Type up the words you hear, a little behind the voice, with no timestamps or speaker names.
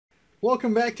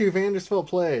Welcome back to Vandersville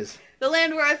Plays. The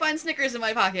land where I find Snickers in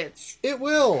my pockets. It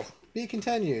will be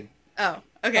continued. Oh,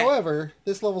 okay. However,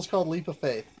 this level's called Leap of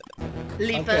Faith.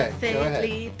 Leap Okay, of go faith, ahead.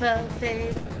 leap of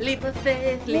faith, leap of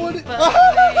faith, What? leap of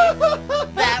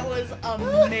faith. That was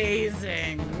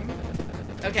amazing.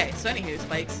 Okay, so anywho,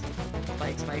 spikes.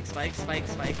 Spikes, spikes, spikes,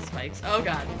 spikes, spikes, spikes. Oh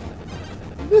god.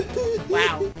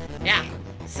 Wow. Yeah.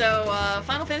 So,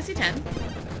 Final Fantasy X.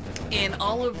 In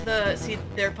all of the... See,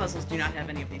 their puzzles do not have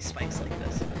any of these spikes like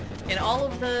this. In all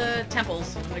of the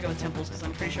temples... I'm gonna go with temples because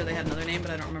I'm pretty sure they had another name, but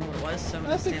I don't remember what it was, so I'm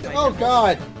gonna stand by Oh temples.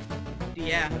 god!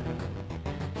 Yeah.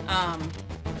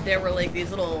 There were like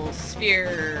these little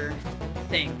sphere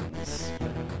things.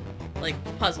 Like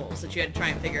puzzles that you had to try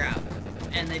and figure out.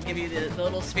 And they'd give you the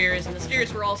little spheres, and the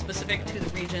spheres were all specific to the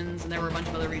regions, and there were a bunch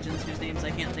of other regions whose names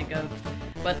I can't think of.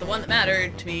 But the one that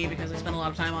mattered to me, because I spent a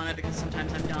lot of time on it, because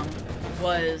sometimes I'm dumb,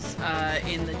 was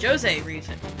in the DJOSE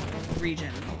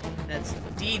region. That's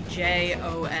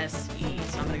DJOSE.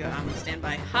 So I'm gonna stand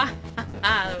by. Ha ha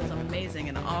ha! That was amazing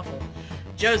and awful.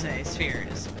 DJOSE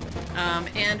spheres.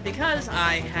 And because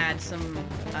I had some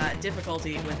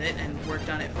difficulty with it and worked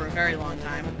on it for a very long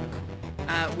time,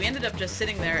 we ended up just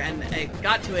sitting there, and I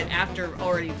got to it after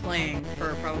already playing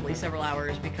for probably several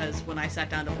hours, because when I sat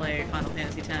down to play Final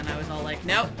Fantasy X, I was all like,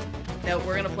 nope, nope,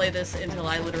 we're gonna play this until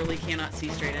I literally cannot see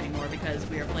straight anymore, because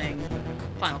we are playing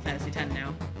Final Fantasy X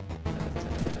now.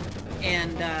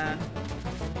 And,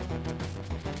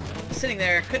 sitting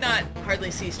there, could not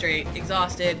hardly see straight,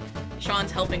 exhausted.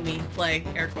 Sean's helping me play,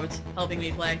 air quotes, helping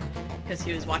me play, because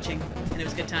he was watching, and it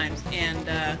was good times,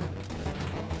 and,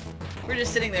 we're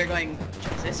just sitting there going,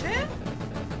 DJOSE SPHERE?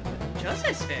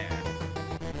 DJOSE SPHERE?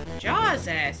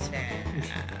 DJOSE SPHERE?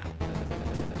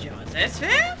 DJOSE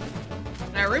SPHERE?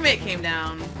 And our roommate came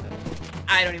down,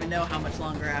 I don't even know how much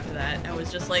longer after that. I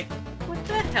was just like, what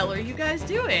the hell are you guys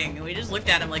doing? And we just looked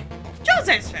at him like,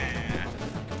 DJOSE SPHERE!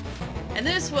 And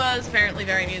this was apparently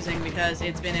very amusing because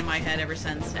it's been in my head ever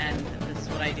since, and this is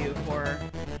what I do for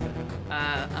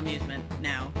amusement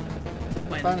now.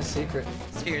 When Found a secret.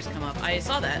 spheres come up. I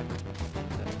saw that.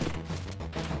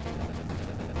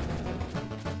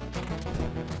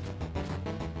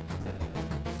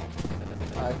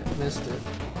 I missed it,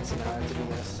 so now I have to do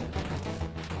this.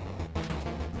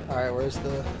 Alright, where's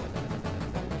the...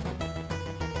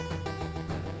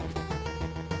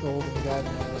 golden god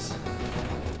knows.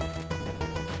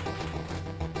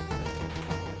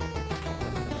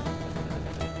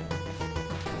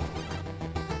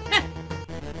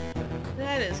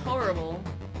 That is horrible.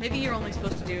 Maybe you're only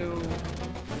supposed to do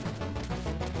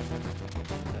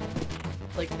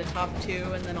like the top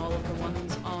two and then all of the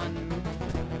ones on...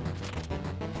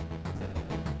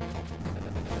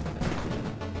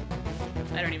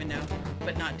 I don't even know,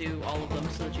 but not do all of them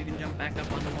so that you can jump back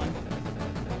up onto one.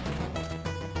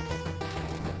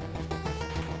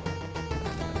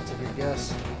 That's a good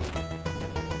guess.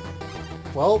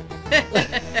 Well...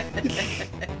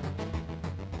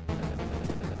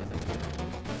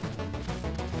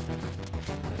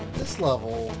 This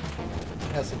level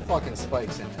has some fucking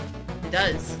spikes in it. It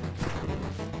does.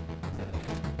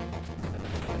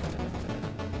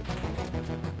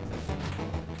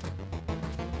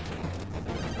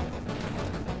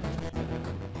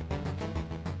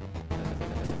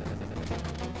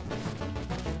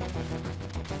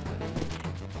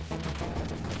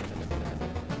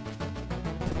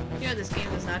 You know what this game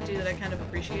does not do that I kind of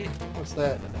appreciate? What's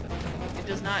that? It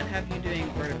does not have you doing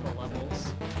vertical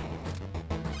levels.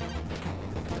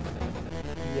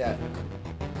 Yeah.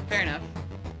 Fair enough.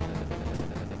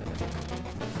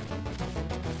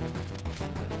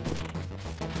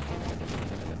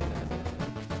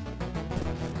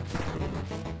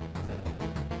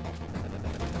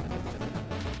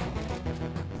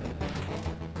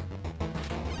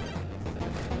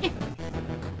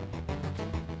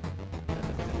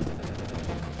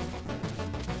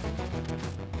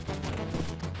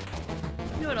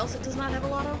 You know what else it does not have a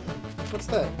lot of? What's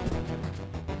that?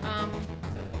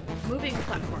 Moving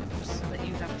platforms that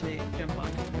you have to jump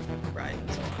on, ride,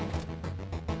 and so on.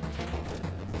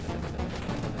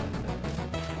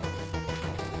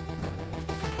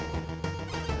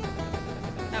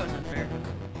 That was unfair.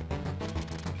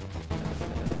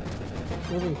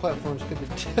 Moving platforms could be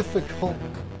difficult.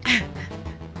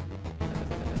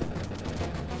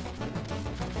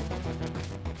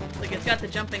 Like, it's got the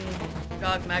jumping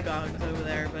Gog-Magogs over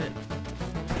there, but...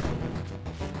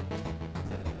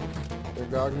 They're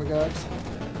Gog-Magogs?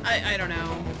 I don't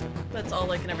know. That's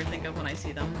all I can ever think of when I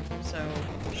see them. So,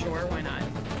 sure, why not?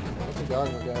 What's a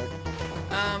Gog-Magog?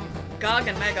 Gog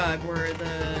and Magog were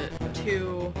the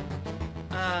two,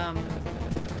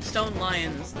 stone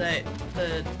lions that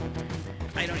the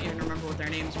I don't even remember what their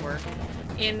names were.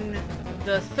 In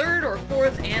the 3rd or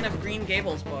 4th Anne of Green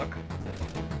Gables book,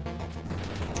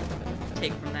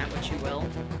 take from that what you will,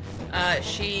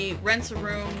 she rents a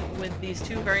room with these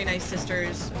 2 very nice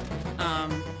sisters,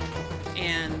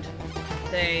 and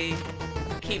they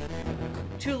keep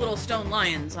 2 little stone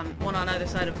lions, one on either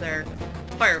side of their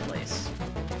fireplace.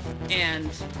 And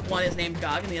one is named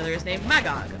Gog and the other is named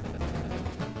Magog.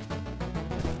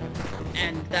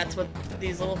 And that's what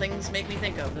these little things make me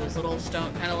think of. Those little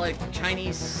stone, kind of like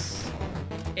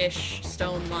Chinese-ish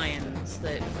stone lions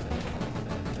that...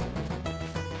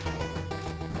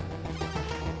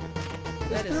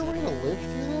 Is there a way to live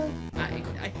through that?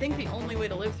 I think the only way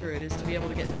to live through it is to be able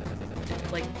to get...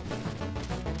 Like,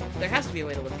 there has to be a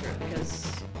way to live through it,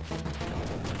 because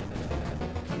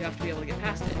you have to be able to get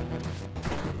past it.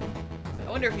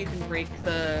 I wonder if you can break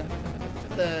the...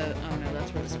 Oh no,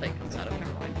 that's where the spike comes out of.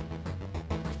 Never mind.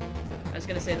 I was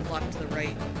gonna say the block to the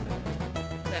right.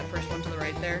 That first one to the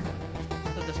right there.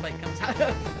 That the spike comes out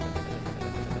of.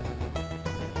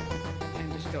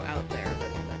 And just go out there,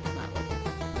 but that's not what...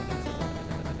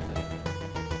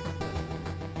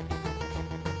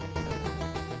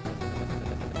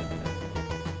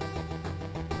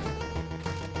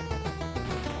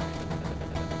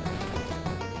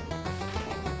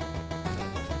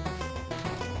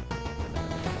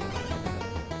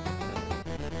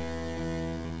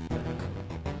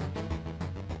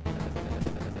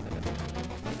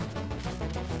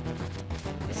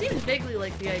 It seems vaguely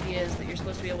like the idea is that you're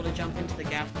supposed to be able to jump into the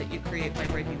gap that you create by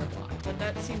breaking the block, but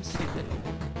that seems stupid.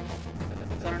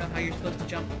 Because I don't know how you're supposed to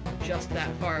jump just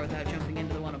that far without jumping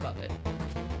into the one above it.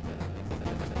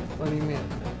 What do you mean?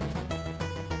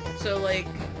 So, like,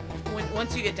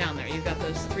 once you get down there, you've got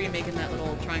those 3 making that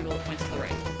little triangle that points to the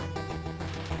right.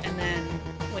 And then,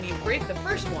 when you break the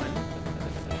first one,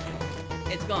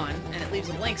 it's gone, and it leaves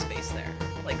a blank space there.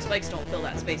 Like, spikes don't fill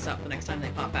that space up the next time they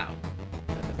pop out.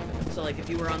 So, like, if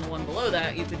you were on the one below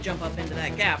that, you could jump up into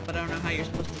that gap, but I don't know how you're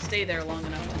supposed to stay there long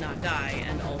enough to not die,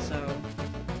 and also,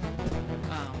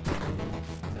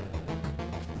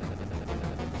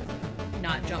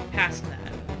 not jump past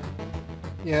that.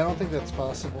 Yeah, I don't think that's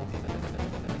possible.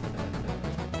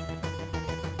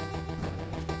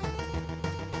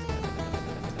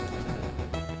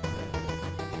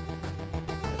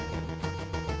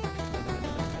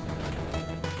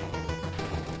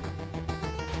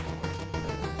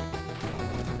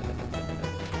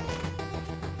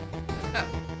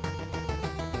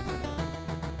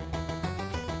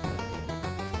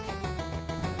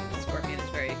 Scorpion is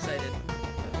very excited.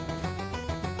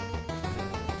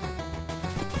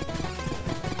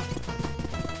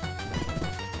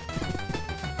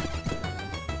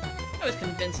 I was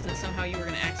convinced that somehow you were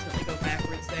going to accidentally go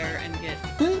backwards there and get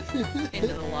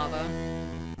into the lava.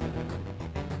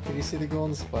 Did you see the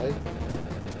golden spike?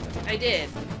 I did.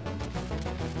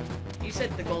 You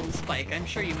said the golden spike. I'm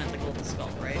sure you meant the golden skull,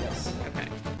 right? Yes. Okay.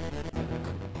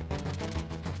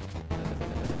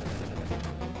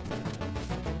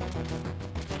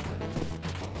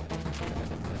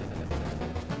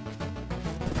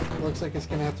 Looks like it's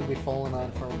gonna have to be fallen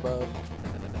on from above.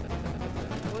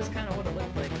 That was kind of what it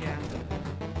looked like, yeah.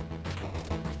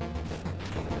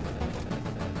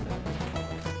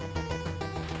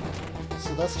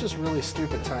 So that's just really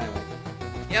stupid timing.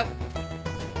 Yep.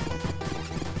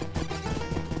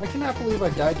 I cannot believe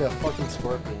I died to a fucking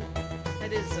scorpion.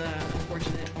 That is,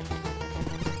 unfortunate.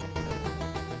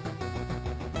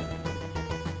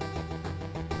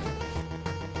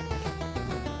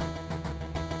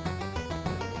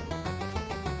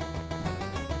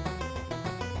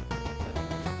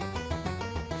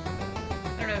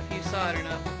 I don't know if you saw it or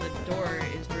not, but the door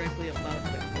is directly above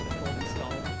the golden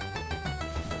skull.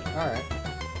 Alright.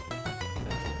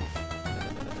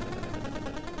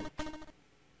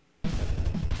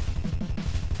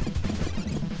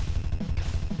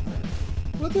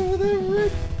 What the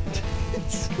red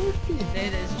scorpion?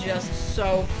 It is just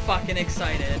so fucking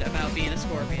excited about being a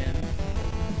scorpion.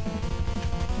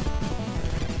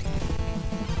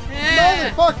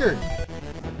 Motherfucker!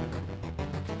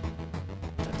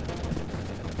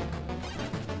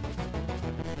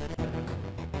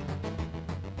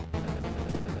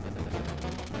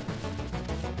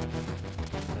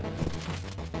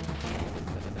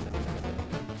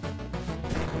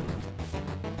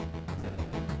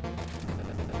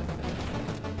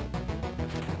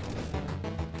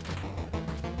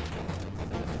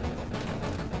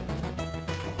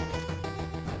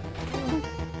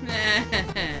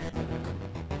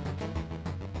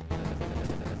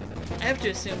 I have to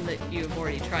assume that you've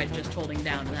already tried just holding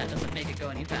down and that doesn't make it go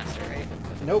any faster, right?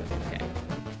 Nope. Okay.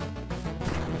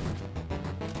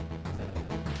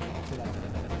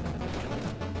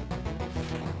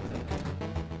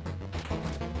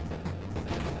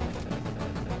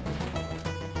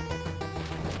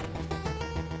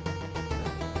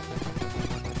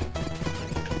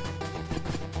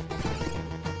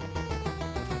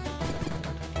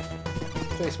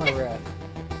 face my wrath.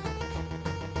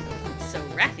 It's so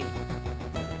wrathy.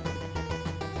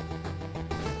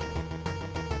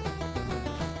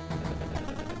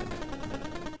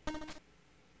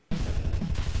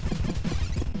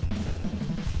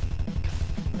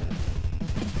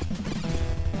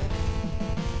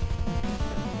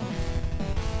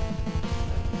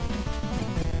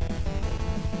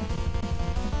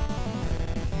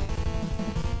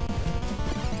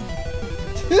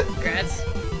 Congrats.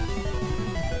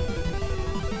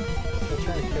 They're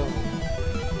trying to kill me.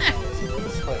 Let's see where the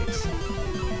spikes.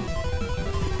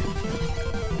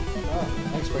 Oh,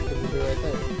 I expected them to be right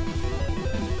there.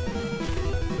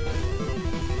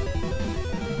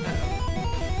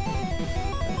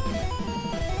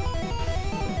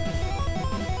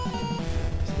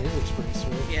 This music's pretty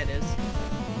sweet. Yeah, it is.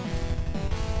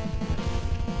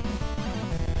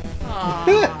 Aww.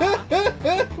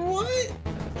 What?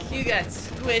 You got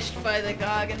squished by the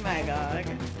Gog and Magog.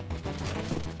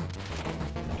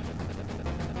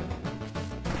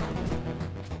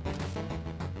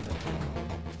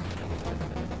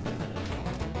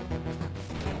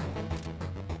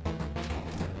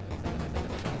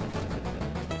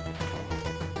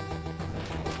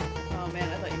 Oh man,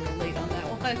 I thought you were late on that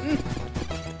one.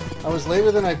 I was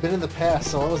later than I've been in the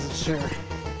past, so I wasn't sure.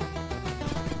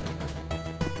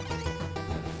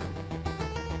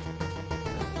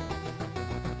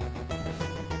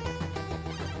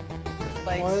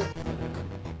 Spikes. What?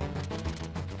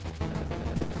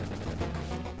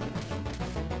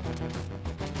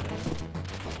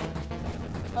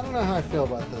 I don't know how I feel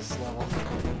about this level. I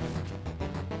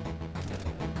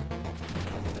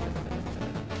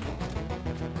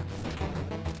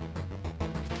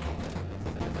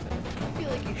feel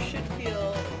like you should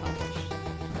feel accomplished.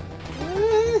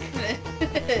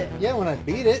 Yeah, when I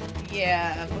beat it.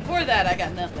 Yeah, before that I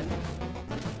got nothing.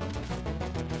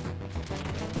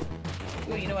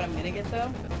 Ooh, you know what I'm gonna get though?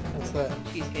 What's that?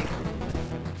 Cheesecake.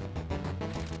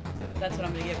 That's what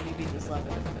I'm gonna get when you beat this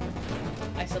level.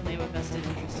 I suddenly have a vested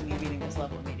interest in you beating this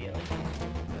level immediately.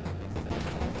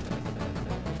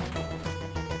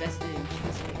 Vested in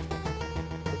cheesecake.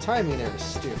 The timing there is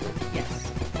stupid.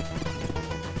 Yes.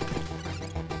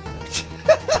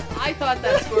 I thought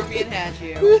that scorpion had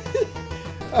you.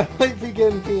 I might be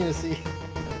getting penisy.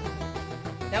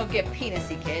 Don't get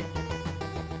penisy, kid.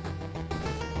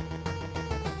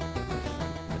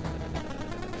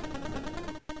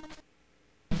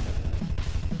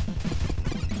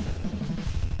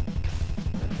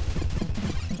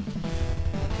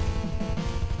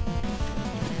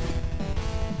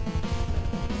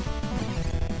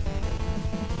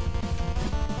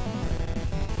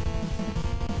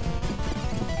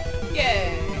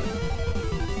 Yay!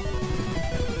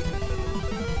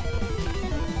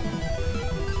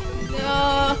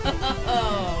 No!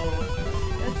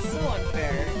 That's so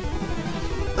unfair.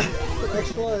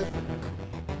 Extra life.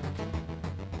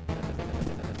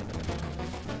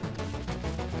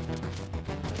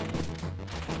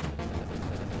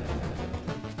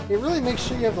 It really makes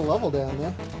sure you have the level down,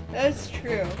 though. That's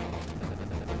true.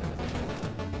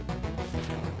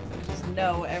 Just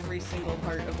know every single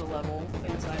part of the level,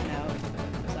 inside and out.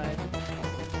 Inside.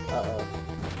 Uh-oh.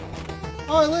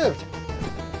 Oh, I lived!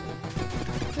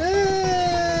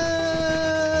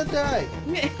 Die!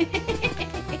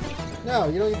 No,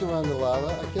 you don't get to run the lava.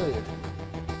 I kill you.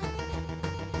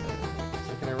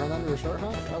 So can I run under a short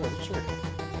hop? I wasn't sure.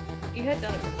 You had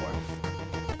done it before.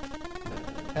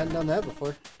 Hadn't done that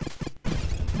before.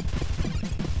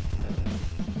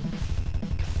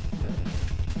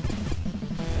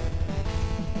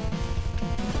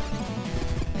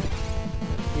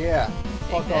 Yeah.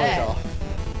 Fuck that. all y'all.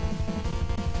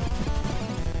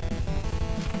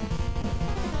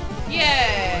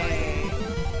 Yay!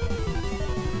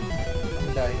 I'm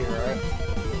gonna die here, alright?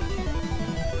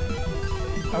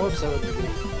 How upset would you be?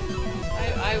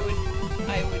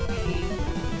 I would be...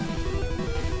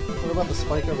 What about the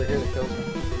spike over here that kills me?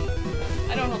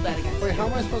 I don't hold that against Wait, you. how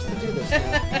am I supposed to do this now?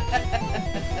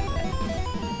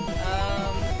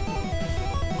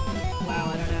 Wow,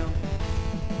 I don't know.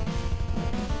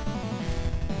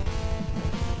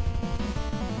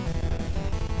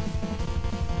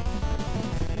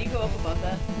 Can you go up above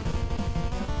that?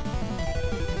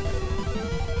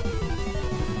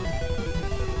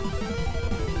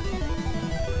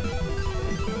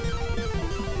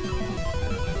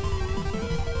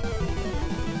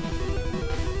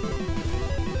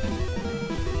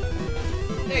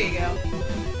 There you go.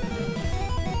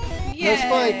 Yay!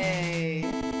 spike.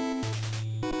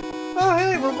 Oh,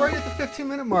 hey, we're right at the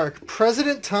 15-minute mark.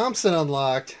 President Thompson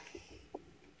unlocked.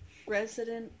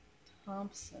 President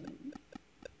Thompson.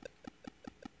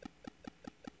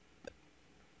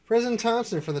 President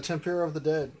Thompson from the Tempura of the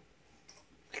Dead.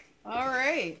 All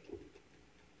right.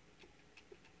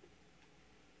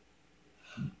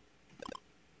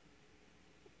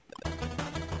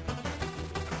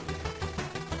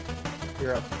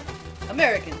 You're up.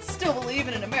 Americans still believe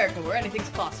in an America where anything's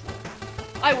possible.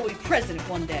 I will be president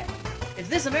one day. If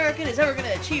this American is ever going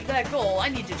to achieve that goal, I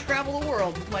need to travel the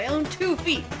world with my own 2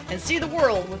 feet and see the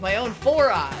world with my own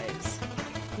 4 eyes.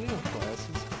 You know glasses.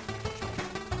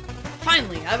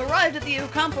 Finally, I've arrived at the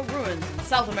Ucampa ruins in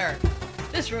South America.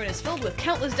 This ruin is filled with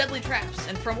countless deadly traps,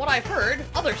 and from what I've heard,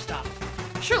 other stuff.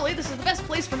 Surely this is the best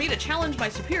place for me to challenge my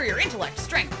superior intellect,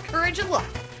 strength, courage, and luck.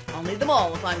 I'll need them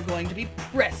all if I'm going to be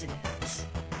president.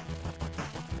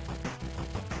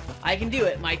 I can do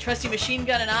it. My trusty machine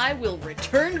gun and I will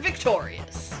return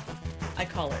victorious. I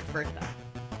call her Bertha.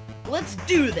 Let's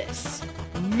do this,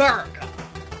 America.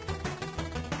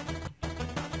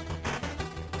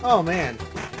 Oh man.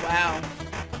 Wow.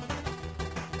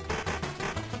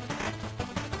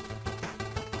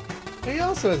 He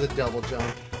also has a double jump.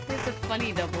 It's a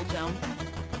funny double jump.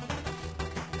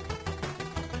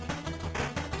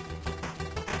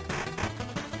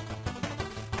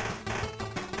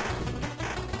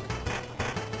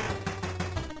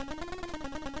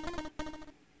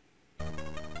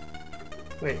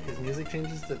 Wait, his music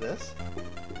changes to this?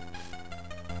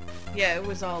 Yeah, it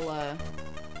was all,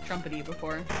 trumpety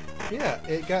before. Yeah,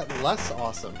 it got less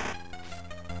awesome.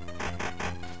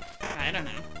 I don't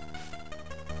know.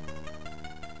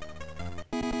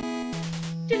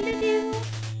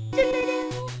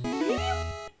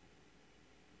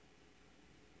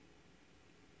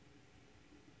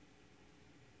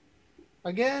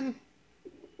 Again?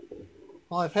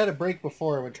 Well, I've had a break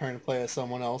before when trying to play as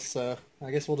someone else, so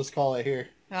I guess we'll just call it here.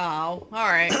 Oh,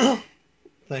 alright.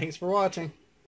 Thanks for watching.